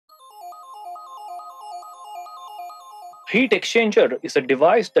Heat exchanger is a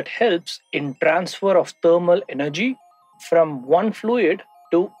device that helps in transfer of thermal energy from one fluid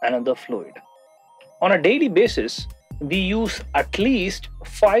to another fluid. On a daily basis, we use at least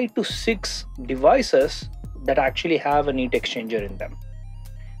 5 to 6 devices that actually have a heat exchanger in them.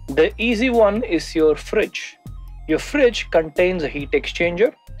 The easy one is your fridge. Your fridge contains a heat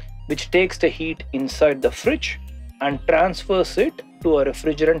exchanger which takes the heat inside the fridge and transfers it to a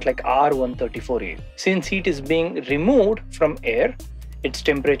refrigerant like R134a. Since heat is being removed from air, its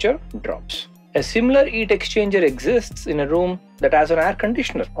temperature drops. A similar heat exchanger exists in a room that has an air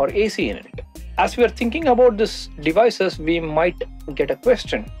conditioner or AC in it. As we are thinking about these devices, we might get a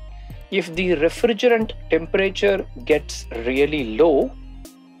question. If the refrigerant temperature gets really low,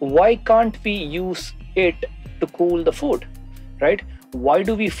 why can't we use it to cool the food, right? Why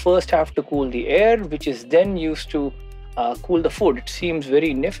do we first have to cool the air, which is then used to cool the food? It seems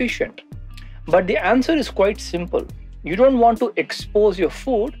very inefficient. But the answer is quite simple. You don't want to expose your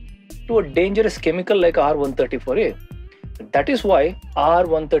food to a dangerous chemical like R134a. That is why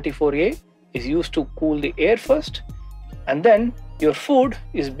R134a is used to cool the air first, and then your food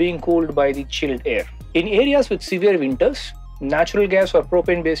is being cooled by the chilled air. In areas with severe winters, natural gas or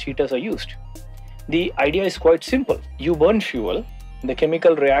propane-based heaters are used. The idea is quite simple. You burn fuel, the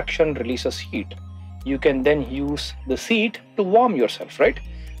chemical reaction releases heat. You can then use the heat to warm yourself, right?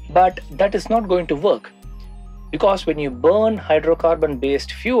 But that is not going to work, because when you burn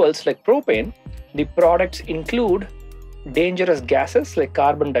hydrocarbon-based fuels like propane, the products include dangerous gases like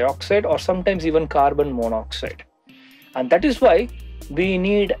carbon dioxide or sometimes even carbon monoxide. And that is why we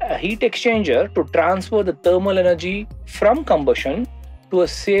need a heat exchanger to transfer the thermal energy from combustion to a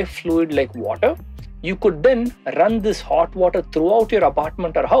safe fluid like water. You could then run this hot water throughout your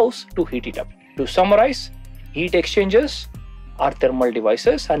apartment or house to heat it up. To summarize, heat exchangers are thermal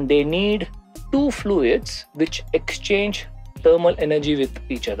devices and they need two fluids which exchange thermal energy with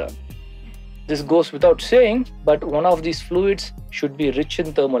each other. This goes without saying, but one of these fluids should be rich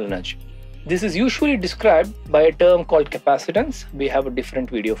in thermal energy. This is usually described by a term called capacitance. We have a different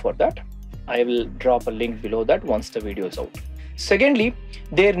video for that. I will drop a link below that once the video is out. Secondly,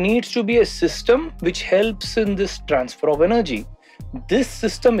 there needs to be a system which helps in this transfer of energy. This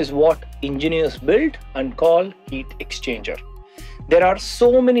system is what engineers build and call heat exchanger. There are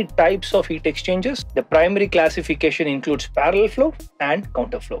so many types of heat exchangers. The primary classification includes parallel flow and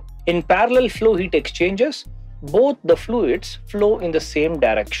counterflow. In parallel flow heat exchangers, both the fluids flow in the same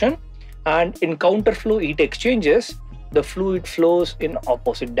direction, and in counterflow heat exchangers, the fluid flows in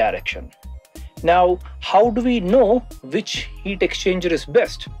opposite direction. Now, how do we know which heat exchanger is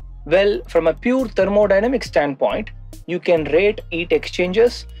best? Well, from a pure thermodynamic standpoint, you can rate heat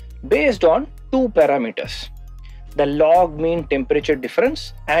exchangers based on two parameters: the log mean temperature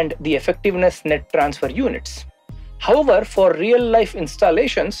difference and the effectiveness net transfer units. However, for real life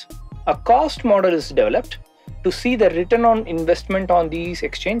installations, a cost model is developed to see the return on investment on these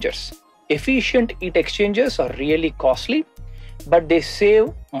exchangers. Efficient heat exchangers are really costly, but they save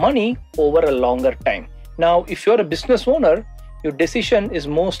money over a longer time. Now, if you're a business owner, your decision is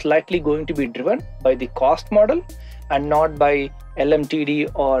most likely going to be driven by the cost model and not by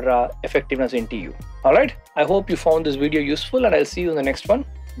LMTD or effectiveness NTU. All right, I hope you found this video useful, and I'll see you in the next one.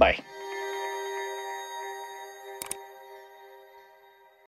 Bye.